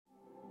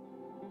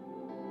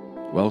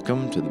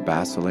Welcome to the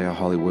Basilea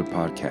Hollywood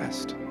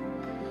Podcast,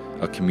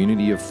 a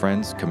community of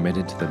friends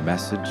committed to the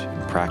message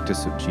and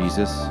practice of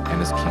Jesus and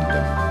His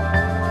kingdom.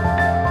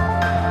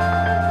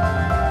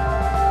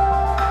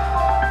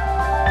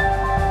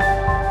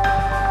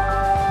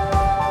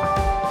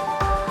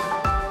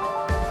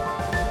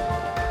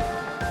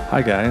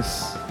 Hi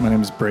guys, my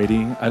name is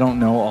Brady. I don't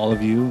know all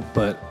of you,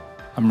 but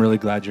I'm really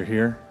glad you're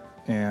here,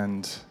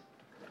 and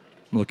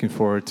I'm looking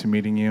forward to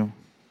meeting you.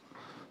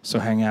 So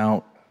hang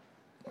out.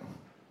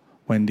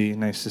 Wendy,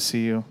 nice to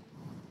see you.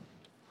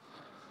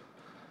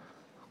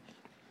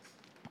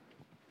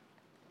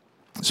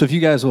 So if you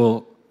guys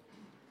will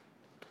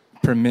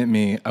permit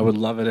me, I would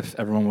love it if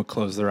everyone would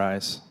close their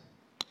eyes.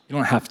 You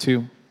don't have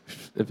to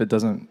if it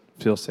doesn't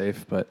feel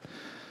safe, and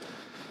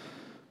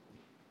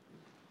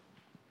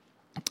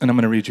I'm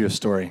going to read you a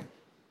story.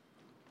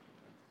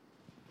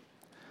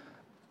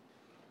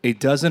 A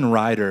dozen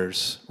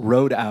riders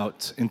rode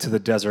out into the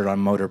desert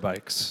on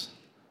motorbikes.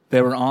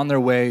 They were on their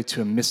way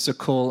to a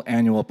mystical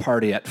annual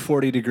party at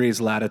 40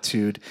 degrees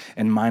latitude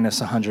and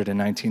minus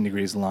 119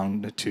 degrees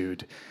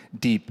longitude,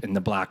 deep in the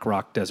Black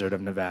Rock Desert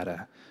of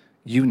Nevada.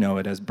 You know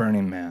it as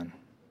Burning Man.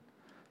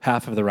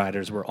 Half of the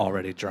riders were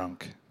already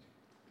drunk.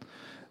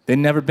 They'd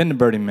never been to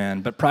Burning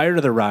Man, but prior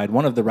to the ride,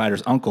 one of the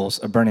riders' uncles,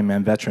 a Burning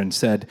Man veteran,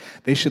 said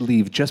they should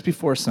leave just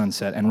before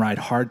sunset and ride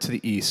hard to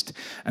the east,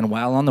 and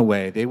while on the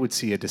way, they would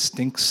see a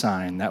distinct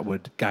sign that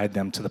would guide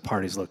them to the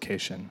party's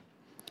location.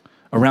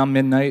 Around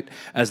midnight,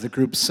 as the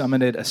group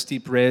summited a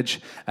steep ridge,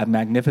 a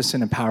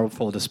magnificent and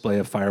powerful display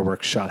of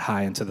fireworks shot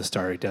high into the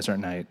starry desert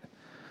night.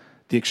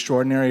 The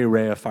extraordinary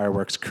array of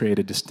fireworks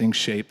created distinct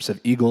shapes of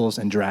eagles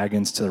and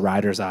dragons to the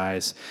riders'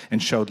 eyes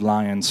and showed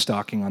lions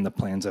stalking on the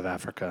plains of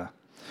Africa.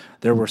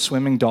 There were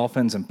swimming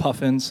dolphins and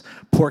puffins,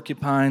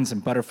 porcupines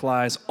and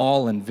butterflies,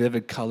 all in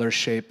vivid color,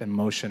 shape, and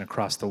motion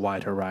across the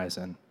wide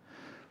horizon.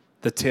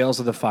 The tails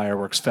of the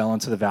fireworks fell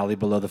into the valley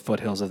below the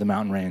foothills of the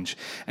mountain range,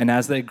 and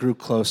as they grew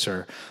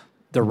closer,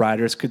 the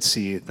riders could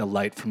see the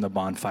light from the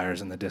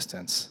bonfires in the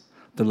distance.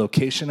 The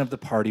location of the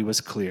party was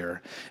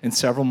clear, and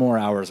several more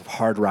hours of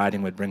hard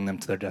riding would bring them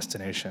to their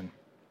destination.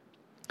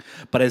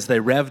 But as they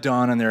revved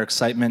on in their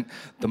excitement,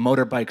 the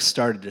motorbikes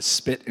started to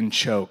spit and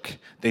choke.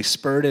 They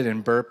spurted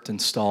and burped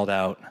and stalled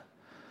out.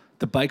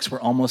 The bikes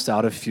were almost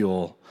out of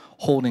fuel,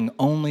 holding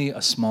only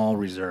a small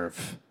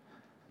reserve,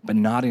 but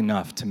not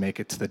enough to make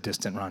it to the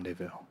distant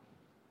rendezvous.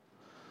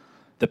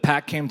 The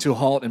pack came to a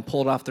halt and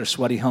pulled off their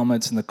sweaty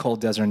helmets in the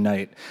cold desert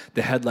night.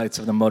 The headlights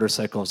of the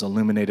motorcycles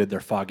illuminated their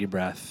foggy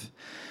breath.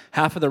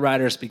 Half of the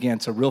riders began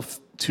to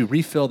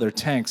refill their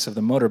tanks of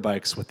the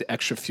motorbikes with the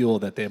extra fuel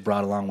that they had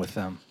brought along with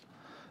them.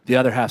 The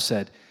other half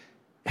said,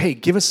 "Hey,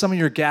 give us some of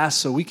your gas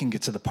so we can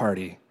get to the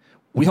party.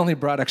 We only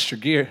brought extra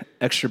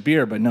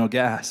beer, but no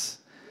gas."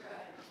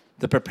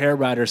 The prepared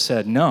riders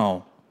said,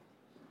 "No,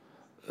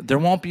 there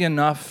won't be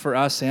enough for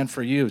us and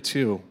for you,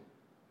 too.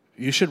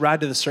 You should ride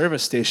to the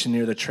service station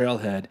near the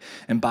trailhead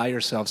and buy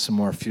yourself some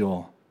more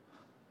fuel."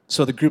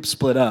 So the group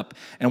split up,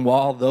 and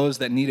while those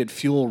that needed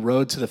fuel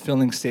rode to the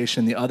filling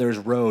station, the others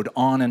rode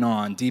on and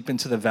on, deep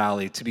into the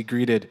valley, to be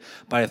greeted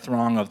by a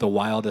throng of the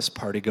wildest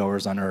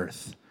partygoers on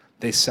earth.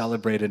 They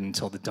celebrated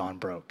until the dawn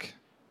broke.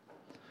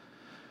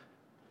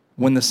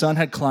 When the sun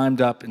had climbed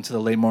up into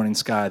the late morning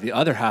sky, the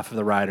other half of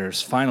the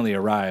riders finally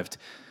arrived.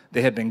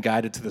 They had been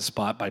guided to the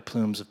spot by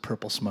plumes of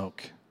purple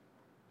smoke.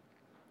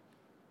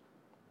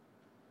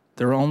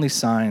 There were only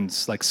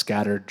signs like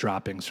scattered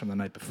droppings from the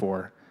night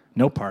before.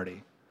 No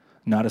party,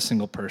 not a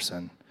single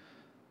person,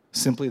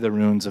 simply the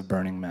ruins of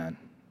burning men.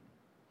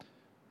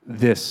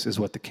 This is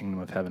what the kingdom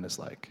of heaven is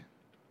like.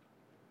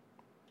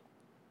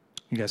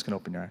 You guys can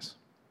open your eyes.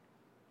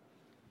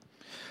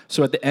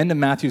 So at the end of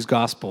Matthew's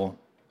gospel,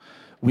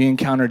 we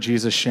encounter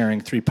Jesus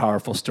sharing three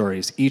powerful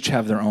stories. Each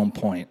have their own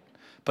point,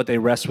 but they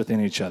rest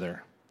within each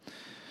other.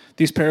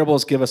 These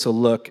parables give us a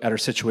look at our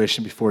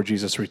situation before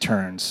Jesus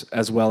returns,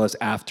 as well as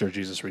after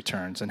Jesus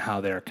returns, and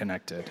how they are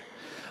connected.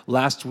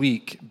 Last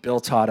week, Bill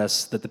taught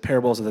us that the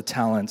parables of the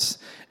talents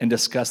and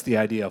discussed the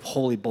idea of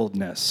holy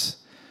boldness.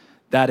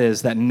 That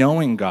is, that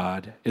knowing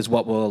God is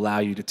what will allow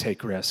you to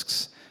take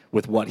risks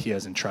with what He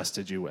has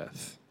entrusted you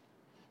with.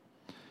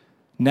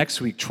 Next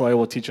week, Troy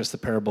will teach us the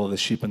parable of the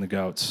sheep and the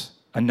goats,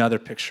 another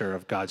picture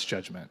of God's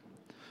judgment.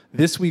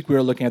 This week,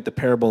 we're looking at the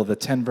parable of the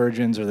 10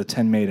 virgins or the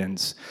 10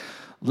 maidens.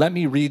 Let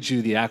me read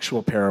you the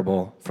actual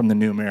parable from the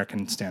New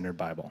American Standard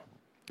Bible.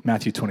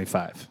 Matthew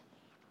 25.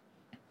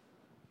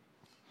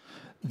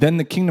 "Then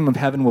the kingdom of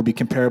heaven will be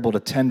comparable to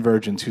 10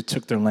 virgins who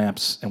took their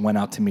lamps and went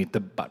out to meet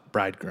the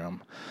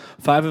bridegroom.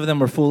 5 of them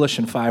were foolish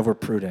and 5 were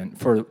prudent.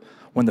 For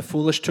when the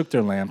foolish took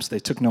their lamps, they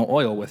took no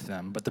oil with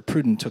them, but the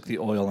prudent took the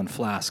oil in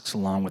flasks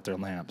along with their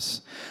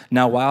lamps.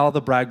 Now while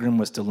the bridegroom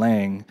was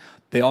delaying,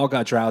 they all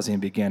got drowsy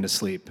and began to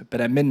sleep. But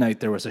at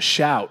midnight there was a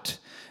shout,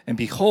 and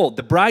behold,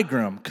 the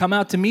bridegroom, come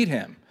out to meet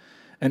him.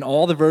 And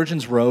all the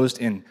virgins rose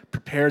and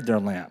prepared their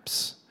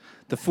lamps.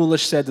 The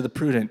foolish said to the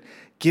prudent,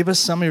 'Give us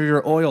some of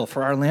your oil,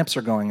 for our lamps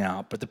are going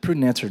out.' But the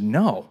prudent answered,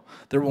 'No,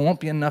 there won't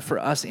be enough for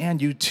us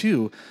and you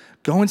too.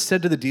 Go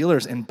instead to the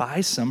dealers and buy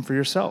some for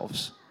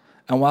yourselves.'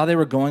 And while they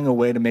were going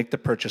away to make the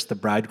purchase, the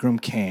bridegroom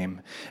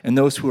came, and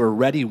those who were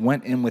ready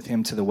went in with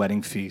him to the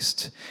wedding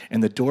feast,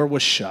 and the door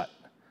was shut.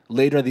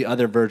 Later, the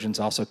other virgins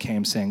also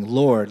came, saying,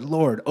 Lord,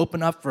 Lord,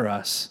 open up for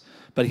us.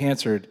 But he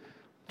answered,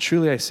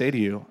 truly I say to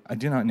you, I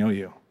do not know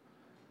you.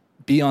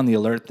 Be on the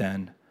alert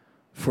then,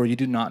 for you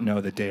do not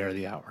know the day or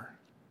the hour.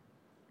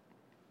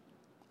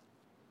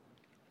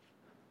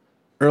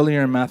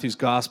 Earlier in Matthew's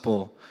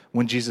gospel,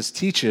 when Jesus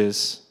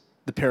teaches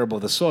the parable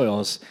of the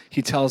soils,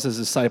 he tells his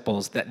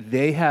disciples that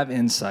they have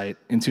insight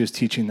into his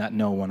teaching that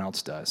no one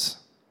else does.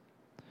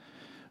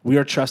 We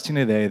are trusting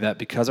today that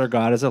because our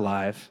God is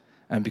alive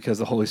and because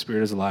the Holy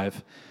Spirit is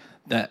alive,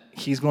 that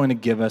he's going to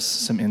give us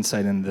some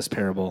insight into this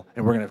parable,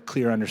 and we're going to have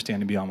clear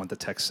understanding beyond what the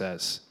text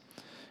says.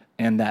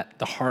 And that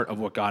the heart of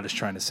what God is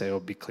trying to say will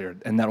be clear.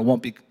 And that it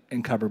won't be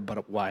uncovered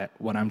but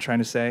what I'm trying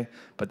to say,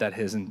 but that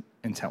his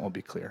intent will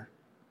be clear.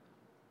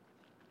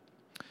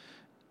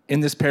 In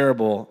this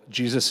parable,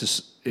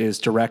 Jesus is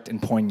direct and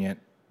poignant,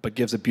 but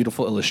gives a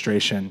beautiful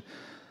illustration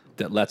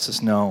that lets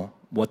us know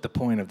what the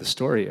point of the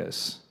story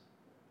is.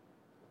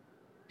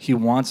 He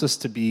wants us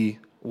to be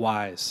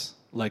wise,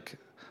 like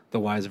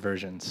the wise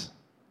virgins,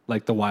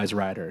 like the wise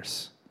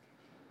riders.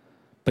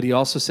 But he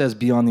also says,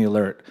 be on the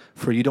alert,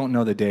 for you don't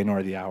know the day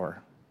nor the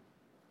hour.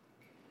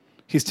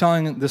 He's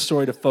telling this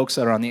story to folks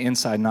that are on the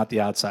inside, not the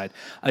outside.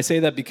 I say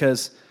that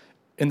because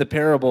in the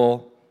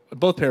parable,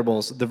 both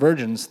parables, the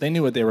virgins, they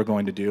knew what they were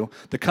going to do.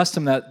 The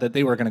custom that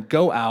they were going to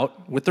go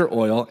out with their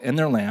oil and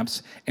their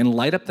lamps and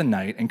light up the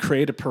night and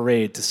create a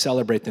parade to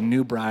celebrate the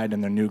new bride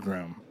and their new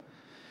groom.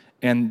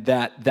 And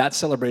that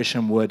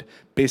celebration would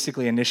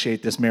basically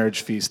initiate this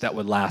marriage feast that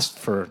would last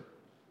for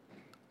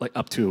like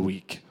up to a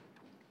week.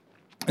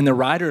 And the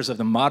riders of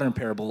the modern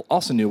parable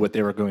also knew what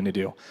they were going to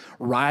do.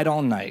 Ride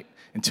all night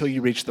until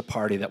you reach the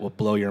party that will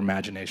blow your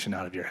imagination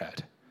out of your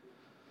head.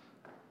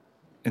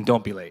 And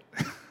don't be late.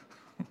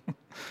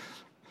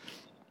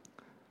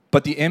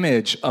 But the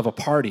image of a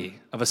party,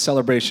 of a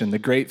celebration, the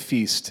great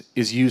feast,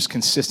 is used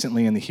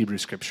consistently in the Hebrew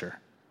scripture.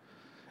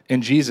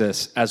 And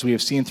Jesus, as we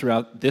have seen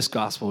throughout this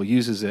gospel,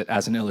 uses it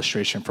as an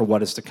illustration for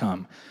what is to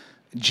come.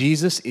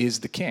 Jesus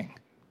is the king.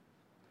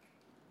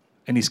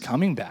 And he's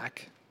coming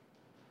back.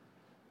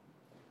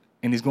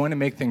 And he's going to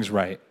make things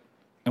right.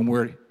 And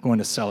we're going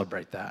to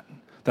celebrate that.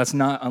 That's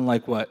not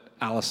unlike what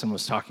Allison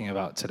was talking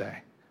about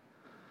today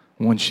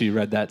when she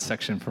read that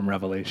section from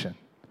Revelation.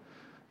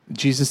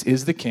 Jesus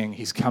is the king.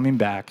 He's coming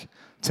back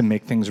to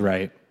make things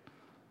right.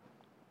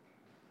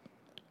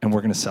 And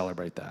we're going to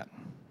celebrate that.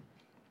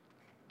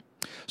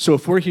 So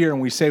if we're here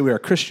and we say we are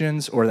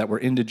Christians or that we're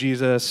into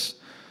Jesus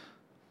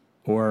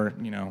or,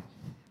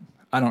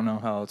 I don't know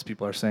how else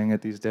people are saying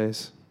it these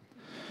days,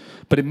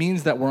 but it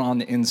means that we're on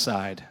the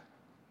inside,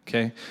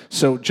 okay?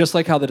 So just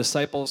like how the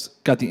disciples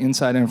got the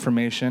inside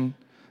information,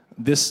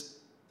 this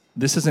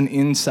is an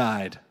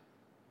inside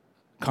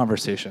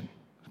conversation,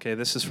 okay?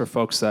 This is for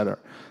folks that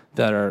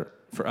are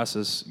for us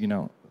as,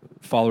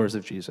 followers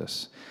of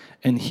Jesus.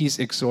 And he's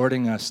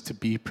exhorting us to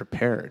be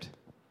prepared.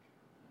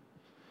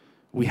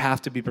 We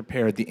have to be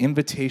prepared. The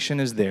invitation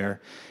is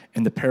there,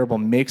 and the parable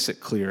makes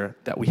it clear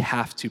that we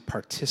have to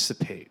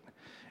participate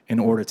in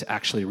order to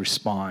actually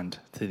respond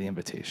to the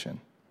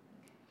invitation.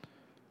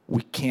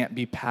 We can't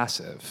be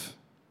passive.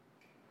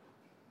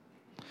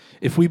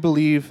 If we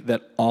believe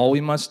that all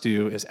we must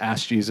do is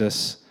ask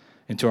Jesus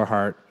into our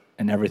heart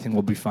and everything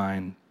will be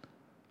fine,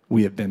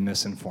 we have been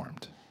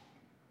misinformed.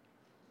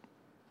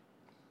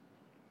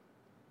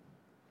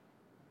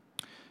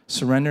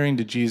 Surrendering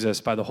to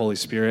Jesus by the Holy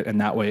Spirit in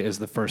that way is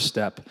the first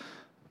step.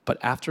 But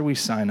after we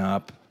sign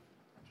up,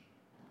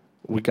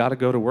 we got to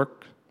go to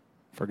work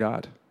for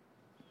God.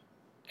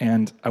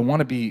 And I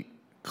want to be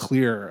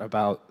clear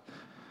about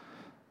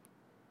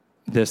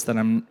this, that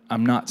I'm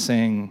not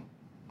saying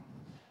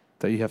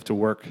that you have to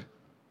work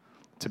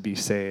to be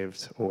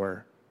saved,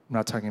 or I'm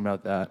not talking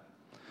about that.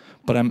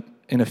 But I'm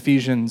in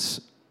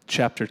Ephesians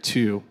chapter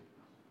 2.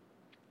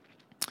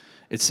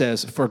 It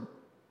says, "For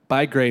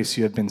by grace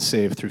you have been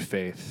saved through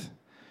faith.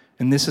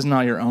 And this is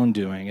not your own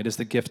doing. It is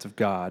the gift of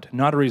God,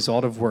 not a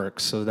result of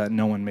works, so that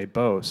no one may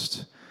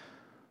boast.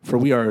 For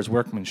we are his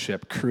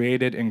workmanship,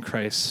 created in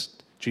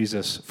Christ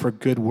Jesus for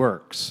good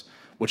works,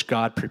 which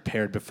God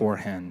prepared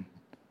beforehand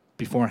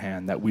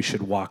that we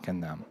should walk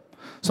in them."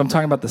 So I'm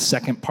talking about the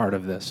second part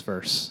of this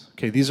verse.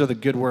 Okay, these are the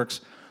good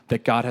works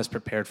that God has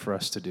prepared for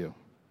us to do.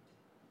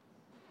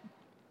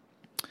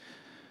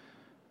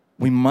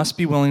 We must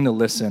be willing to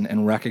listen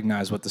and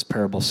recognize what this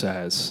parable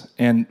says.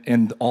 And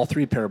in all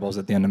three parables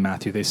at the end of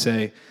Matthew, they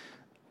say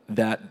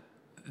that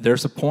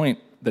there's a point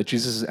that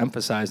Jesus is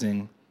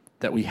emphasizing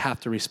that we have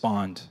to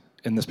respond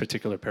in this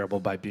particular parable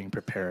by being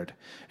prepared.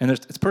 And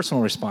it's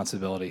personal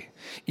responsibility.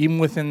 Even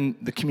within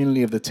the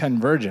community of the 10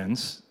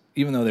 virgins,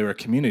 even though they were a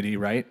community,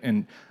 right?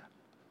 And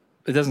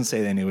it doesn't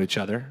say they knew each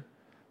other,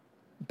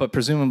 but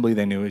presumably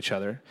they knew each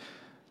other.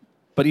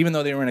 But even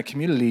though they were in a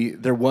community,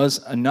 there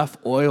was enough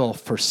oil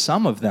for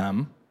some of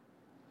them.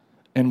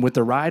 And with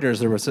the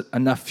riders, there was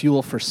enough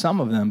fuel for some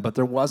of them, but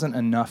there wasn't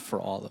enough for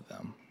all of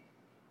them.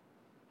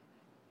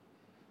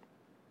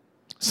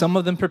 Some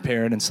of them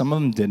prepared and some of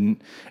them didn't,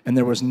 and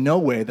there was no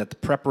way that the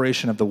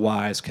preparation of the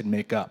wise could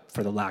make up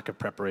for the lack of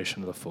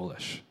preparation of the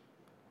foolish.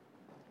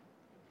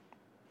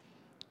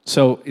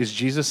 So is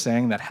Jesus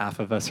saying that half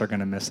of us are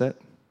going to miss it?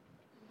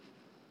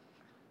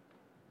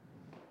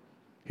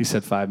 He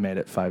said 5 made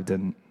it, 5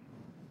 didn't.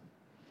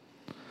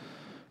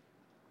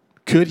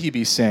 Could he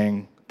be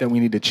saying that we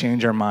need to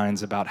change our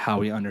minds about how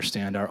we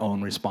understand our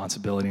own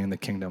responsibility in the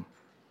kingdom?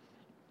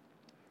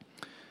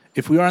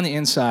 If we are on the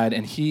inside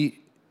and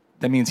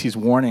that means he's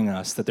warning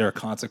us that there are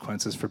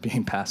consequences for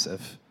being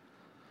passive.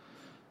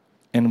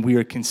 And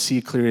we can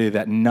see clearly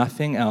that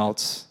nothing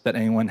else that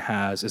anyone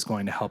has is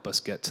going to help us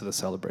get to the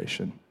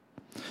celebration.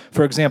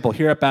 For example,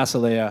 here at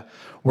Basileia,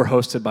 we're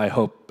hosted by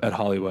Hope at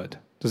Hollywood.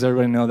 Does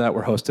everybody know that?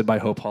 We're hosted by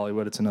Hope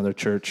Hollywood. It's another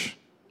church,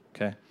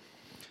 okay?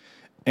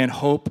 And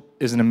Hope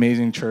is an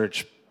amazing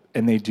church,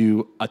 and they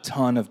do a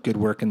ton of good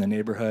work in the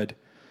neighborhood.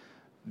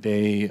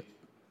 They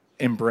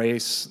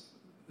embrace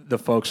the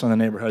folks in the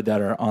neighborhood that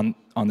are on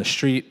the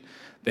street.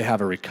 They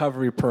have a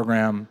recovery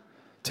program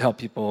to help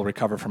people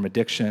recover from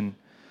addiction,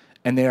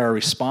 and they are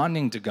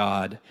responding to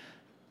God.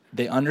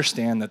 They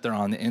understand that they're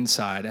on the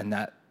inside and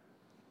that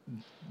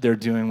they're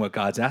doing what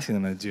God's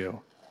asking them to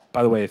do.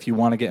 By the way, if you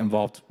want to get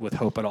involved with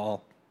Hope at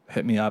all,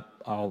 hit me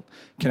up. I'll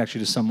connect you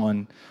to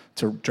someone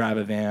to drive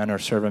a van or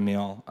serve a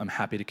meal. I'm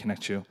happy to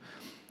connect you.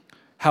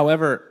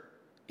 However,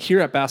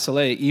 here at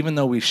Basileia, even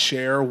though we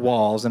share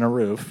walls and a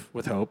roof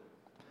with Hope,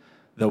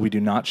 though we do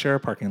not share a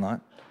parking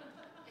lot,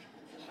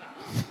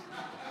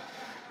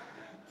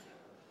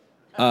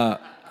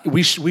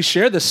 we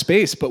share the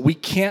space, but we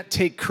can't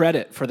take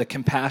credit for the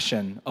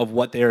compassion of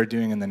what they are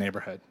doing in the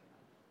neighborhood.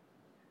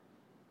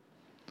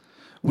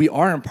 We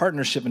are in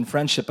partnership and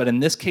friendship, but in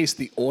this case,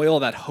 the oil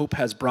that Hope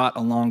has brought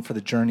along for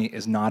the journey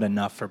is not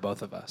enough for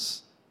both of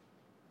us.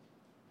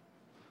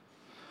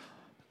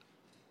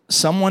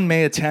 Someone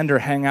may attend or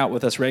hang out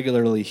with us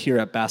regularly here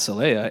at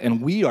Basileia,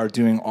 and we are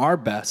doing our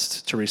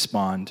best to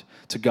respond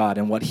to God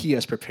and what he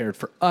has prepared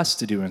for us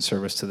to do in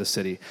service to the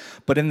city.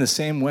 But in the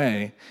same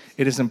way,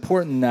 it is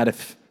important that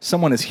if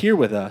someone is here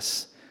with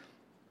us,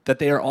 that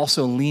they are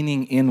also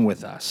leaning in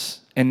with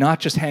us and not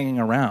just hanging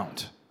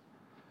around.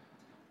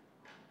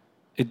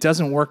 It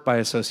doesn't work by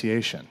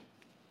association.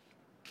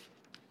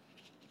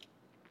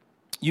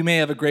 You may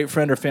have a great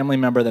friend or family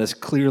member that is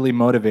clearly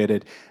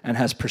motivated and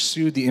has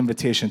pursued the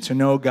invitation to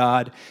know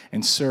God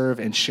and serve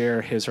and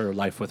share his or her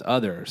life with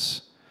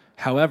others.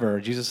 However,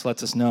 Jesus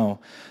lets us know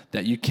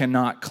that you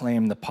cannot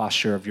claim the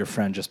posture of your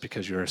friend just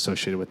because you're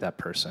associated with that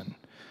person.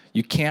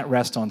 You can't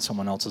rest on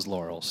someone else's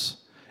laurels.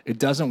 It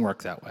doesn't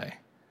work that way.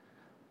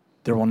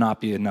 There will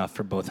not be enough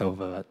for both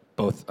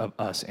of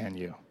us and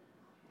you.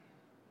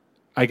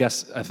 I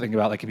guess I think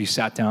about like if you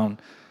sat down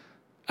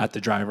at the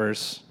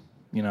driver's,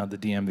 the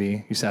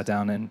DMV, you sat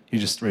down and you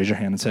just raised your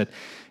hand and said,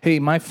 hey,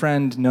 my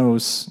friend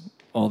knows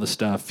all the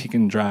stuff. He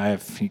can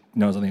drive. He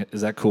knows all the,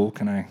 is that cool?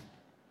 Can I?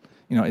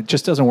 It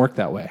just doesn't work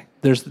that way.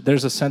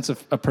 There's a sense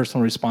of a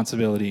personal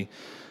responsibility,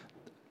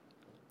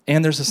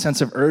 and there's a sense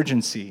of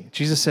urgency.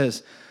 Jesus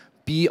says,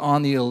 be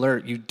on the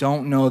alert. You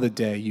don't know the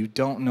day. You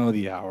don't know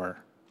the hour.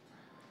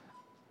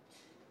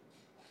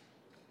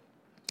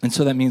 And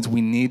so that means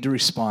we need to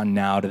respond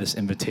now to this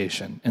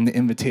invitation, and the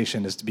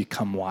invitation is to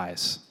become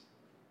wise.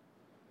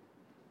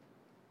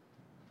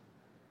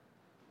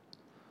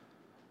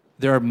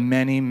 There are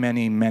many,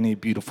 many, many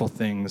beautiful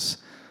things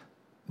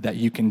that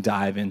you can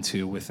dive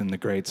into within the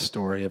great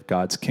story of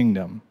God's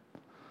kingdom.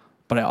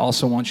 But I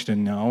also want you to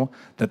know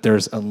that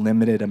there's a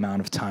limited amount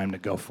of time to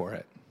go for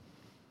it.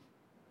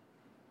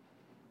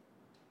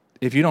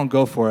 If you don't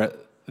go for it,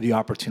 the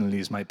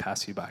opportunities might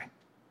pass you by.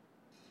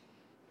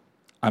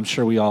 I'm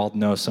sure we all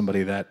know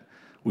somebody that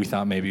we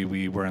thought maybe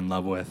we were in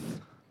love with.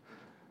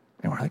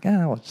 And we're like,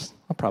 I'll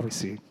probably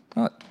see.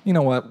 You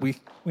know what? We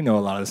know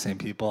a lot of the same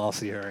people. I'll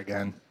see her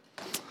again.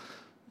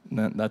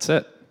 And that's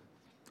it.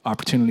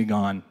 Opportunity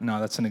gone. No,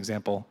 that's an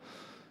example.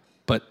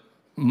 But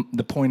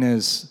the point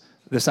is,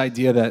 this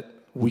idea that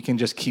we can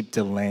just keep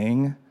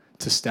delaying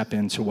to step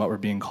into what we're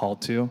being called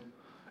to,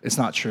 it's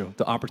not true.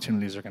 The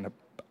opportunities are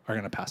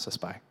gonna pass us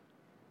by.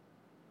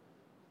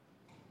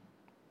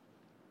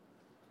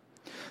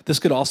 This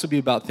could also be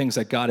about things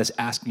that God is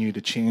asking you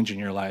to change in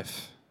your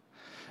life.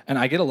 And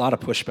I get a lot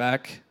of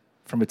pushback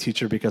from a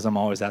teacher because I'm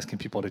always asking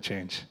people to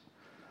change.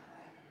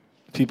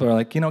 People are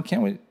like,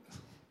 can't we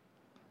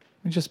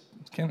just,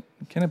 can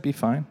it be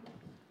fine?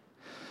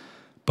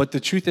 But the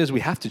truth is we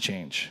have to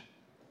change.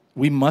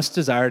 We must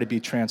desire to be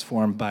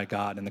transformed by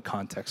God in the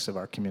context of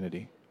our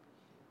community.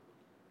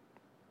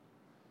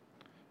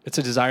 It's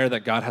a desire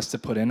that God has to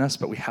put in us,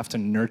 but we have to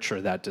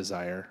nurture that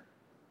desire.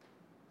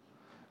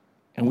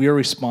 And we are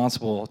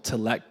responsible to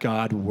let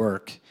God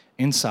work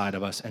inside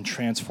of us and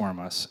transform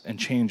us and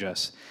change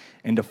us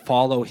and to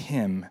follow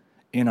him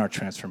in our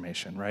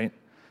transformation, right?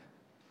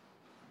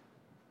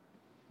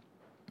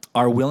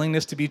 Our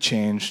willingness to be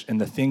changed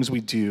and the things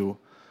we do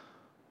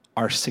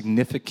are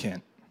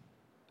significant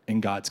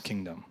in God's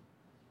kingdom.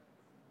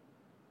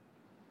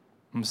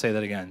 I'm going to say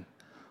that again.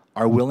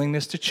 Our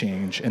willingness to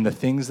change and the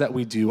things that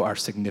we do are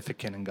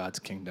significant in God's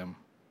kingdom.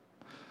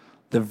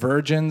 The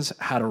virgins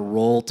had a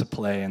role to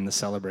play in the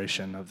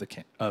celebration of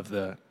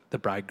the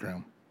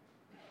bridegroom.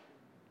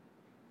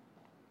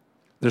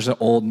 There's an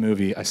old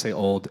movie. I say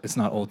old. It's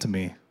not old to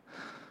me.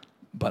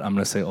 But I'm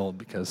going to say old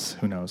because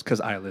who knows? Because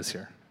Isla's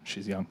here.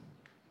 She's young.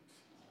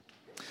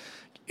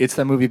 It's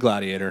that movie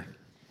Gladiator.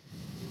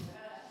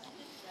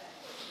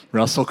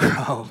 Russell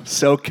Crowe.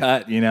 So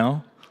cut, you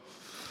know?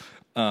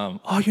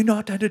 Oh, you're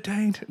not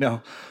entertained?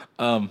 No.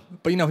 But,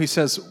 he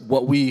says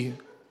what we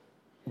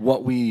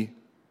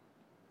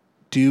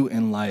do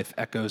in life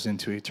echoes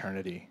into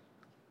eternity.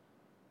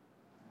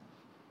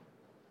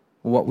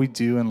 What we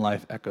do in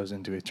life echoes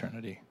into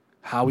eternity.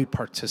 How we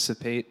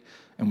participate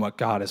in what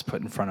God has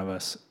put in front of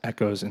us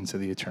echoes into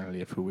the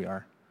eternity of who we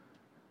are.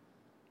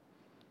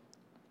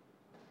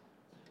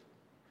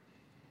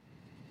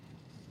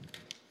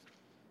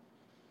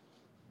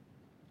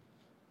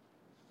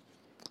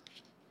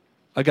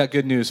 I got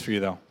good news for you,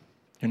 though.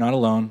 You're not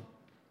alone.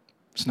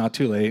 It's not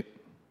too late.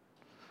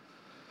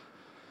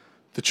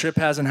 The trip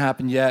hasn't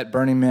happened yet.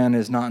 Burning Man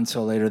is not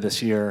until later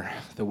this year.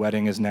 The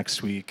wedding is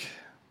next week.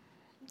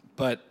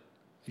 But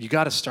you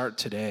got to start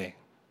today.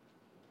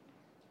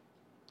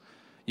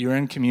 You're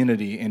in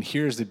community, and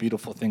here's the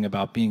beautiful thing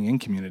about being in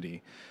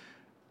community.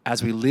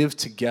 As we live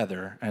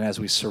together, and as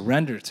we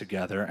surrender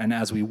together, and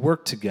as we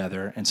work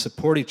together and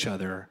support each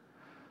other,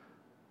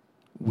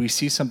 we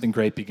see something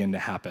great begin to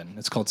happen.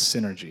 It's called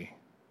synergy.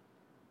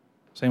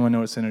 Does anyone know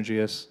what synergy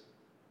is?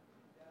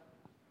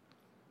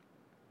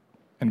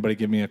 Anybody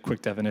give me a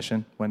quick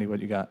definition? Wendy,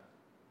 what you got?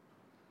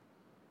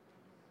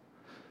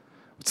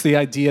 It's the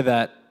idea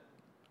that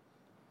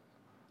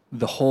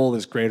the whole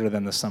is greater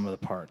than the sum of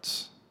the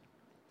parts.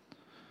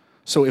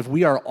 So if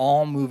we are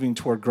all moving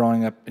toward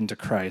growing up into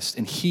Christ,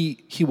 and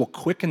he will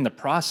quicken the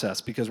process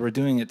because we're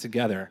doing it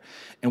together,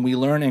 and we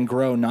learn and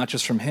grow not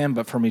just from him,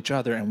 but from each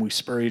other, and we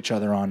spur each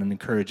other on and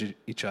encourage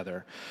each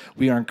other.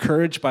 We are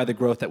encouraged by the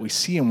growth that we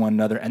see in one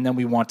another, and then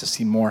we want to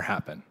see more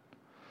happen.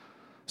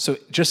 So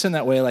just in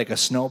that way, like a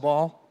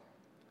snowball,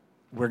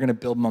 we're going to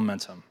build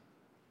momentum.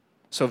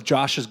 So if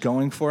Josh is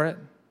going for it,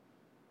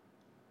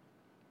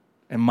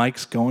 and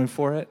Mike's going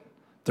for it,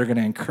 they're going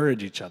to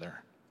encourage each other.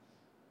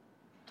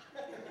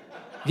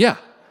 Yeah.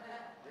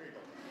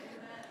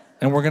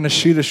 And we're going to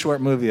shoot a short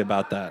movie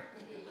about that.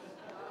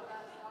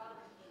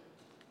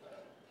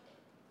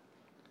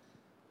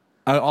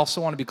 I also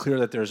want to be clear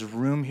that there's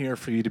room here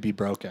for you to be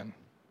broken.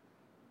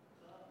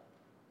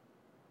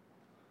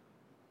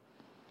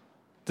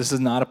 This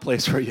is not a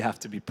place where you have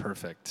to be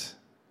perfect.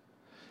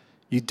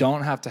 You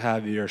don't have to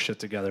have your shit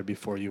together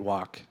before you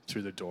walk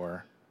through the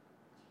door.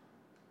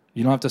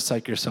 You don't have to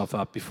psych yourself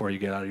up before you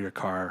get out of your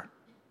car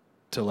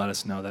to let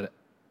us know that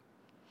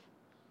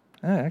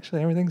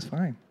actually, everything's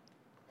fine.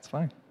 It's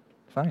fine.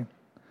 Fine.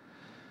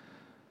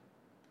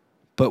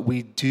 But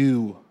we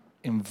do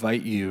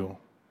invite you,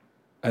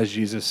 as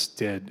Jesus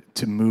did,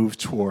 to move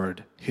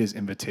toward his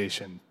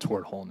invitation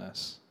toward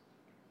wholeness.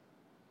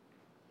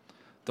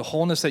 The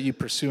wholeness that you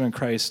pursue in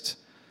Christ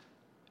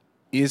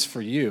is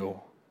for you,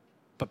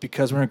 but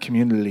because we're in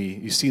community,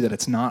 you see that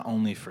it's not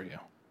only for you.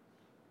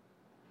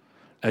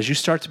 As you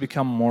start to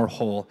become more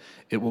whole,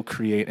 it will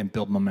create and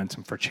build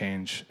momentum for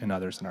change in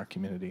others in our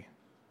community.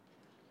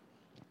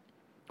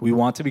 We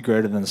want to be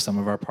greater than the sum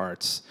of our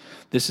parts.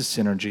 This is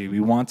synergy. We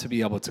want to be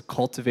able to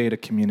cultivate a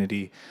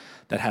community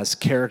that has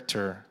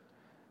character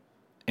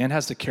and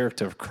has the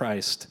character of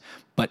Christ,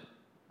 but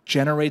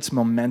generates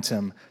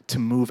momentum to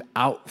move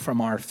out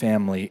from our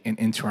family and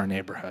into our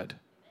neighborhood,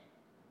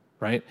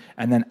 right?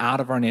 And then out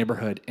of our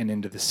neighborhood and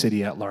into the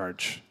city at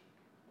large.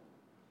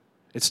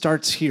 It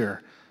starts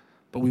here,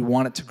 but we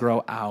want it to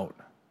grow out.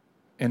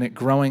 And it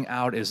growing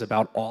out is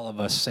about all of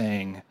us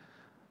saying,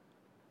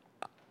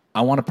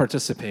 I want to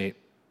participate.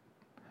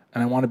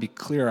 And I want to be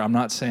clear, I'm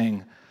not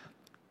saying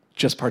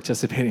just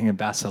participating in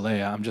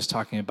Basileia. I'm just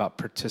talking about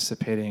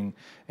participating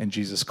in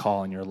Jesus'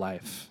 call in your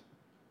life.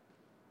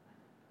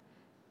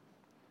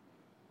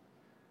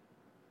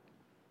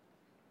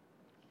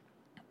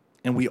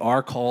 And we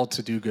are called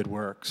to do good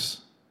works.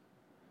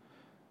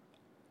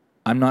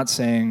 I'm not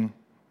saying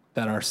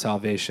that our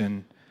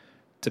salvation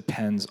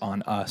depends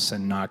on us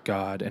and not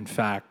God. In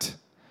fact,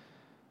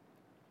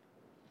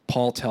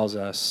 Paul tells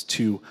us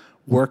to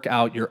work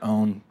out your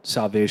own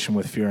salvation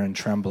with fear and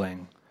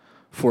trembling,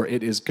 for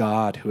it is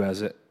God who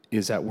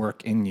is at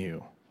work in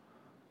you,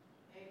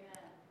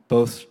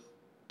 both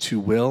to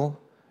will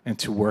and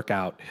to work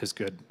out his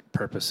good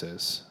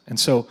purposes. And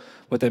so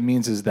what that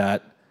means is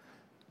that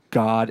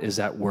God is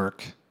at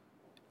work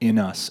in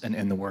us and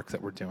in the work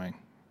that we're doing.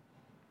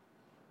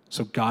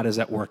 So God is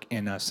at work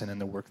in us and in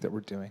the work that we're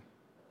doing.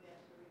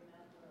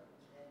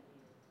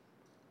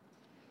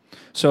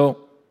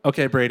 So,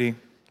 okay, Brady,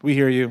 we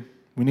hear you.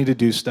 We need to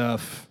do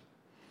stuff.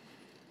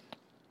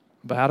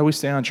 But how do we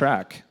stay on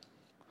track?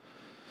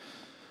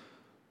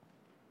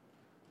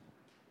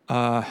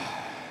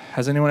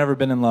 Has anyone ever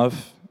been in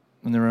love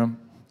in the room?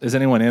 Is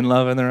anyone in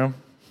love in the room?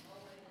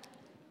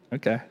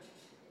 Okay.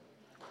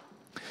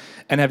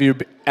 And have you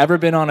ever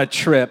been on a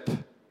trip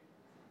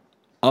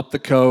up the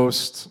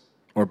coast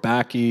or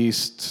back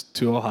east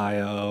to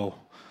Ohio,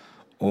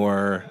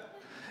 or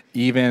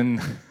even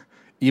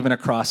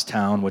across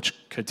town,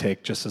 which could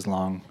take just as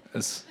long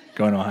as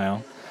going to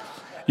Ohio.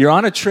 You're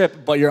on a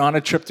trip, but you're on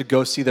a trip to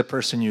go see the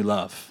person you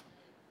love,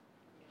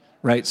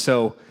 right?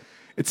 So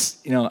it's,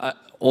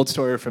 old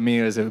story for me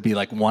is it would be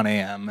like 1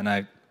 a.m. and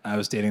I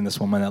was dating this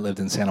woman that lived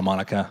in Santa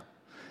Monica,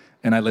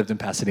 and I lived in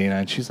Pasadena,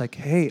 and she's like,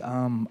 "Hey,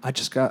 I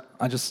just got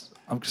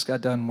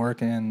done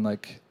working.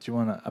 Like, do you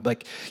wanna?" I'm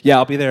like, "Yeah,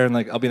 I'll be there in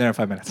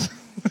 5 minutes,"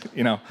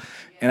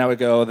 And I would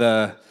go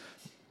the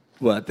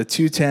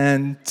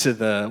 210 to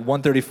the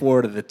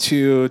 134 to the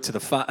 2 to the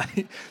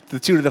 5, the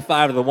 2 to the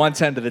 5 to the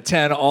 110 to the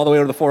 10, all the way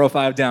to the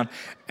 405 down,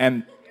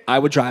 and I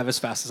would drive as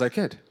fast as I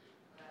could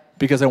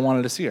because I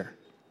wanted to see her.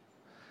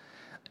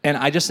 And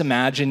I just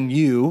imagine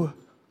you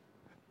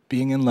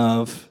being in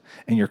love,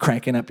 and you're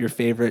cranking up your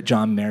favorite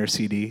John Mayer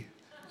CD,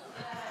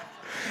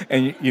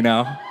 and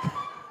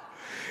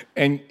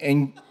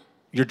and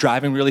you're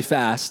driving really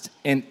fast,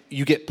 and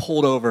you get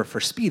pulled over for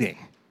speeding,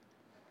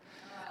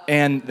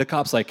 and the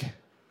cop's like,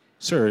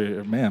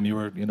 "Sir, ma'am, you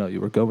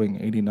were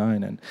going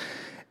 89,"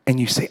 and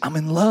you say, "I'm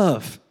in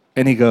love."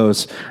 And he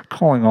goes,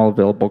 "Calling all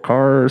available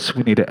cars.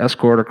 We need to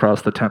escort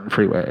across the 10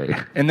 freeway."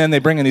 And then they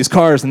bring in these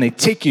cars and they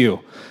take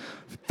you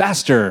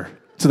faster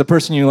to the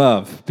person you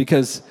love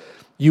because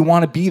you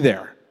want to be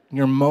there.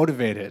 You're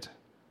motivated.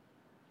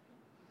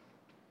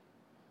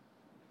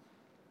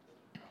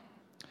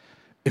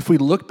 If we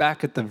look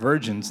back at the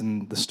virgins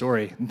in the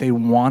story, they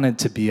wanted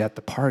to be at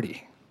the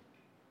party,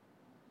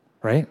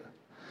 right?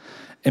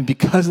 And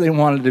because they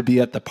wanted to be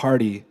at the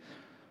party,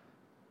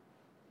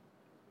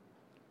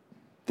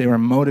 they were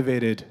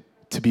motivated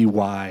to be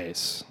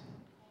wise.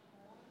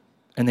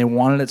 And they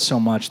wanted it so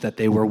much that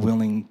they were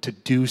willing to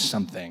do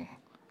something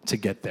to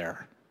get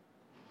there,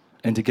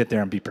 and to get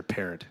there and be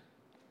prepared.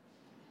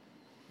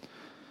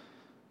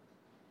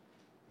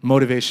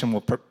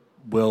 Motivation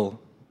will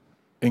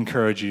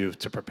encourage you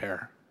to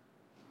prepare.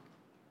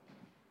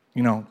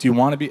 Do you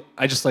want to be,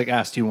 I just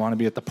asked, do you want to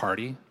be at the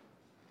party?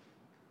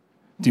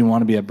 Do you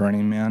want to be at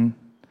Burning Man?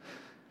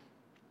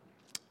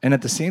 And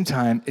at the same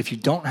time, if you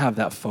don't have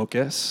that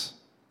focus,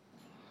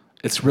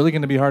 it's really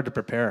going to be hard to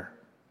prepare.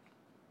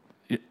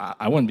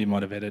 I wouldn't be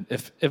motivated.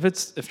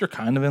 If you're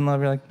kind of in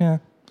love, you're like, yeah,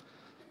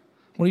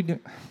 what are you doing?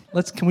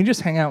 Can we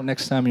just hang out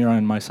next time you're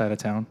on my side of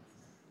town?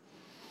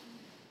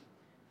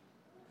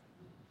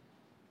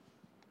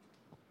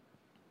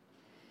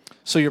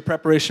 So your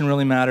preparation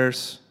really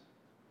matters.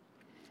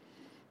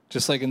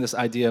 Just like in this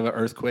idea of an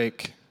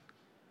earthquake.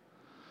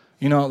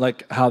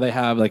 Like how they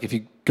have, if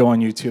you go on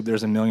YouTube,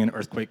 there's a million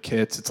earthquake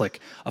kits. It's like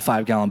a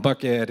 5-gallon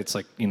bucket. It's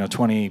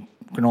 20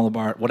 granola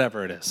bar,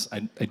 whatever it is.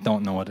 I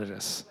don't know what it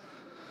is.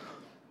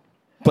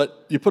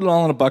 But you put it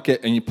all in a bucket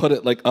and you put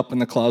it up in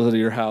the closet of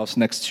your house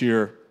next to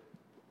your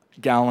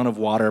gallon of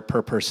water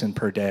per person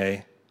per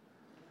day.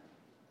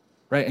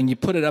 Right? And you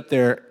put it up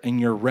there and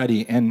you're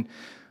ready. And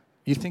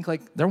you think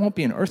there won't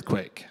be an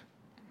earthquake.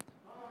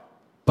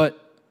 But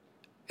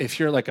if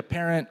you're a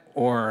parent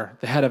or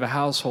the head of a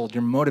household,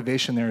 your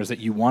motivation there is that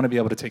you want to be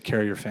able to take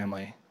care of your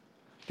family.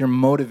 You're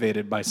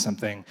motivated by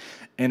something,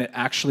 and it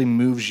actually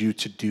moves you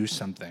to do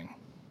something.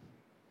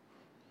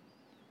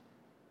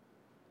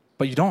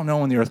 But you don't know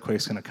when the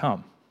earthquake's going to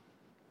come.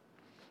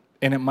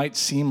 And it might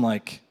seem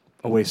like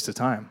a waste of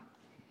time.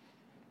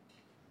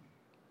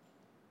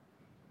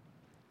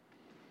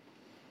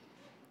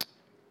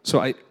 So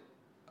I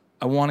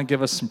want to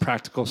give us some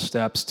practical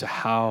steps to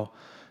how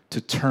to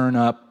turn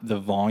up the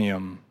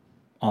volume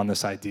on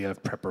this idea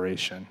of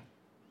preparation.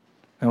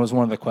 And it was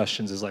one of the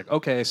questions is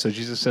okay, so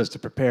Jesus says to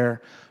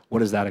prepare. What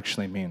does that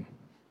actually mean?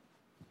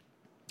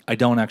 I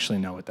don't actually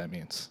know what that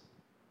means.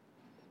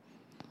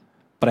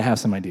 But I have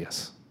some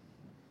ideas.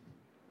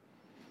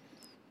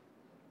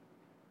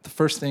 The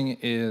first thing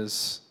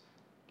is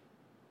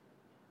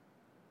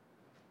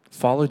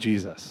follow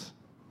Jesus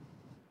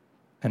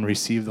and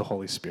receive the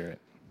Holy Spirit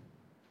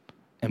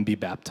and be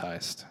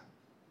baptized.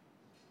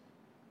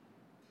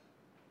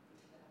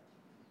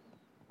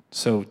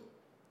 So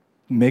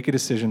make a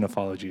decision to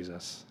follow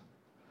Jesus.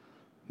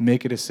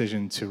 Make a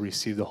decision to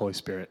receive the Holy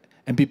Spirit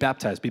and be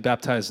baptized. Be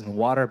baptized in the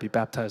water, be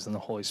baptized in the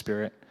Holy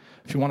Spirit.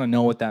 If you want to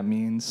know what that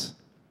means,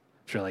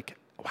 if you're like,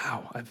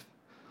 wow, I've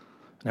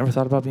never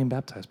thought about being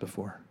baptized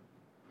before.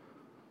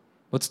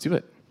 Let's do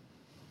it.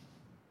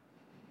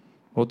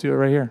 We'll do it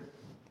right here.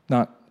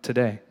 Not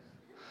today,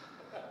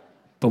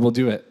 but we'll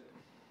do it.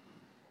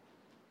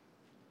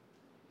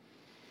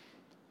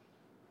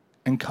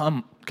 And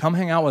come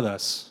hang out with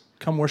us.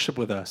 Come worship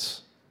with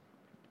us.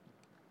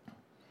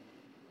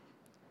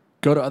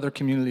 Go to other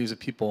communities of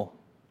people.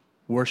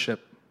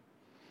 Worship.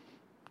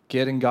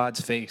 Get in God's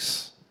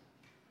face.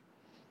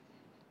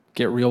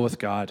 Get real with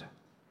God.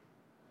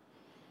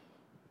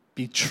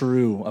 Be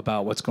true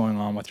about what's going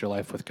on with your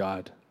life with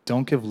God.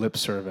 Don't give lip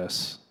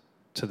service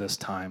to this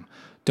time.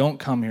 Don't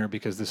come here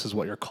because this is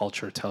what your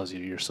culture tells you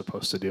you're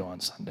supposed to do on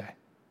Sunday.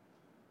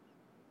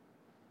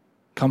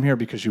 Come here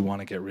because you want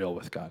to get real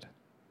with God.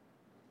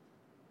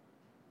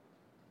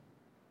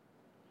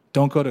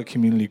 Don't go to a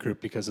community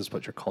group because it's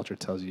what your culture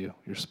tells you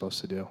you're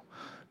supposed to do.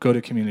 Go to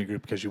a community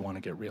group because you want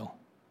to get real.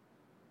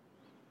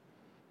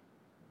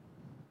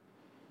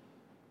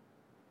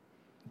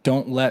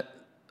 Don't let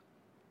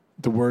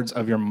the words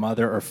of your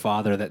mother or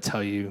father that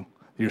tell you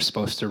you're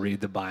supposed to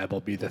read the Bible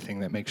be the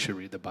thing that makes you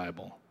read the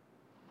Bible.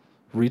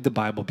 Read the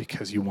Bible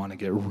because you want to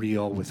get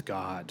real with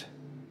God.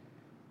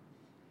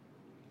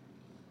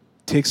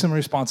 Take some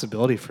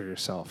responsibility for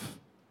yourself.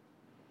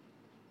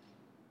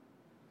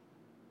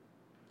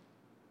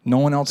 No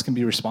one else can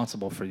be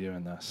responsible for you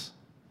in this.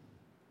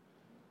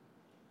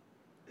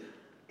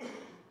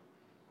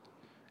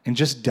 And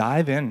just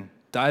dive in.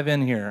 Dive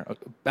in here.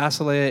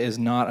 Basileia is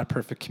not a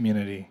perfect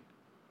community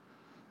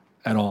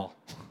at all.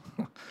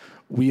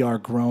 We are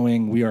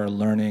growing, we are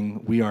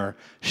learning, we are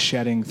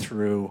shedding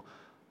through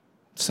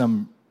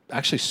some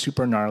actually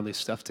super gnarly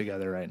stuff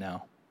together right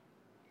now.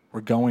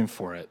 We're going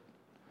for it.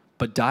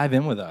 But dive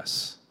in with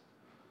us.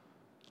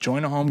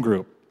 Join a home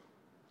group.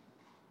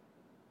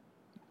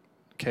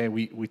 Okay,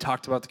 we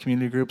talked about the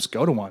community groups.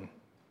 Go to one.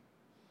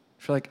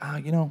 If you're like,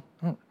 I'm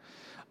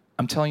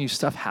telling you,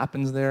 stuff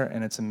happens there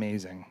and it's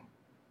amazing.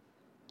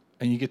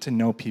 And you get to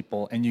know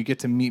people and you get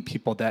to meet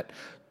people that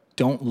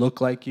don't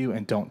look like you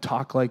and don't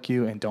talk like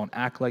you and don't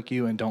act like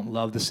you and don't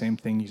love the same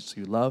things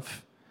you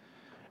love.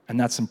 And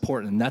that's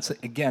important. And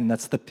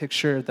that's the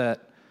picture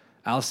that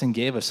Allison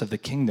gave us of the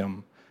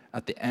kingdom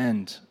at the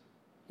end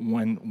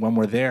when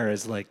we're there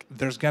is like,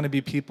 there's going to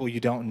be people you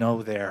don't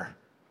know there.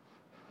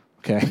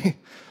 Okay?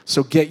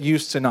 So get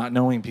used to not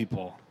knowing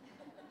people.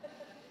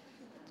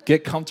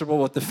 Get comfortable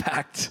with the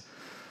fact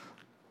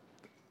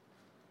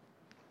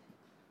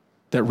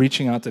that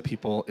reaching out to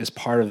people is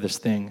part of this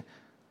thing.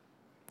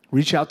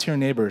 Reach out to your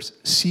neighbors.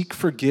 Seek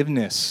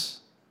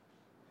forgiveness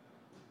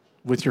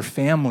with your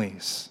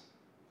families,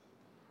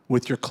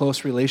 with your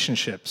close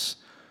relationships.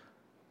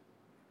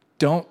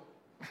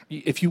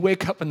 If you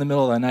wake up in the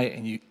middle of the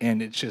night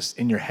and it's just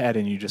in your head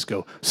and you just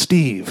go,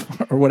 Steve,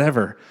 or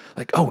whatever,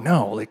 like, oh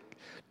no,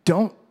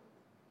 don't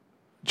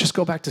just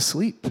go back to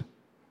sleep.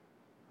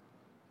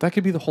 That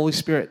could be the Holy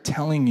Spirit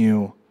telling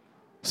you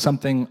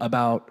something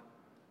about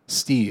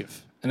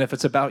Steve. And if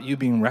it's about you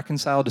being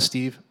reconciled to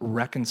Steve,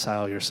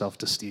 reconcile yourself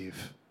to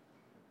Steve.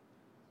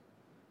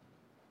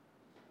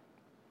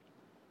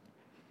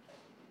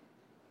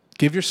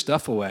 Give your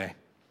stuff away.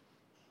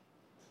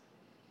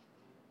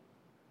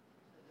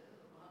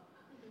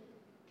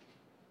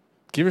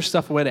 Give your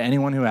stuff away to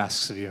anyone who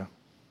asks of you.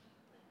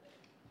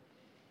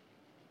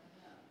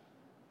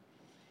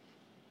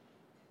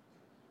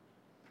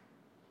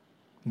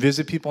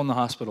 Visit people in the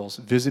hospitals.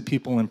 Visit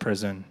people in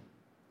prison.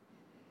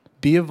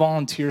 Be a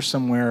volunteer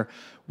somewhere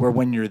where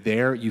when you're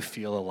there, you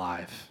feel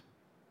alive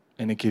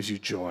and it gives you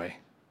joy.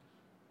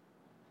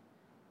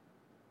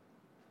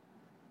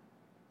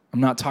 I'm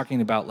not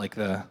talking about like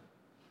the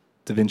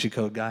Da Vinci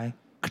Code guy,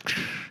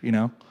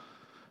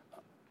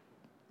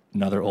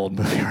 Another old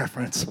movie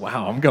reference.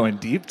 Wow, I'm going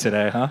deep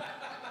today, huh?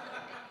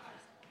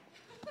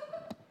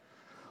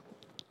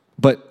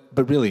 But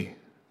really,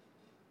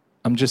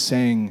 I'm just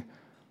saying,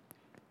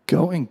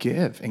 go and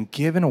give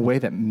in a way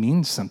that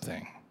means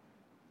something.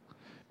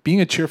 Being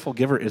a cheerful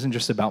giver isn't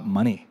just about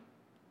money.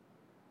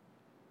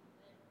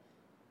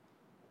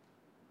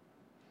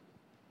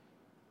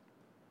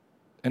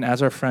 And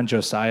as our friend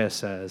Josiah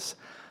says,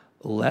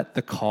 let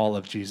the call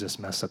of Jesus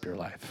mess up your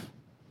life.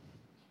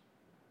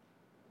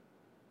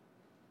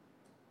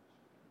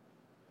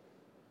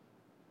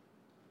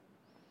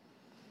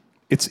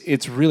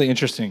 It's really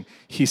interesting.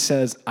 He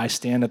says, I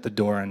stand at the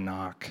door and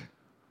knock,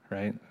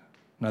 right?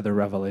 Another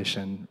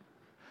Revelation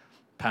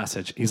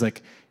passage. He's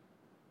like,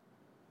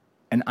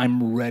 and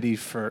I'm ready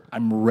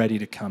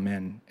to come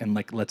in and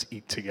let's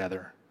eat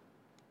together.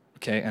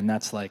 Okay? And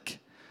that's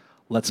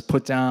let's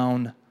put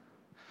down,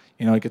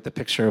 I get the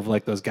picture of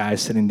those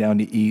guys sitting down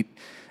to eat.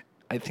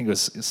 I think it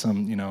was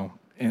some,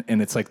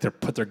 and it's they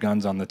put their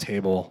guns on the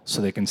table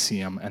so they can see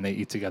them and they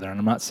eat together. And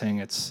I'm not saying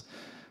it's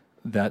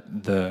that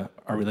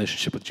our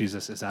relationship with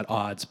Jesus is at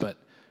odds, but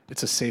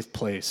it's a safe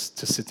place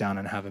to sit down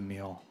and have a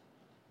meal.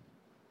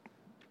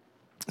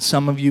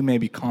 Some of you may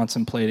be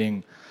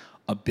contemplating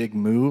a big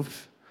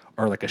move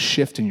or a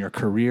shift in your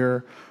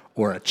career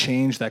or a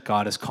change that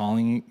God is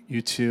calling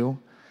you to.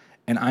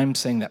 And I'm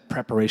saying that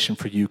preparation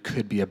for you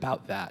could be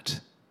about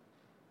that.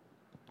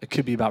 It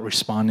could be about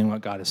responding to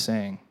what God is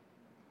saying.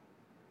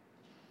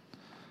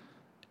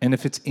 And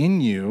if it's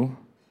in you,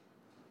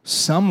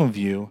 some of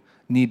you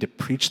need to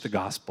preach the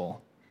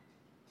gospel.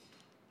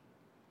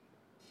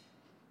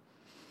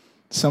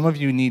 Some of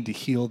you need to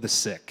heal the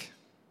sick.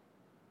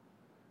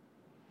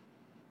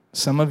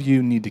 Some of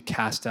you need to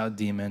cast out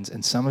demons,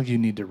 and some of you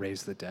need to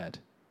raise the dead.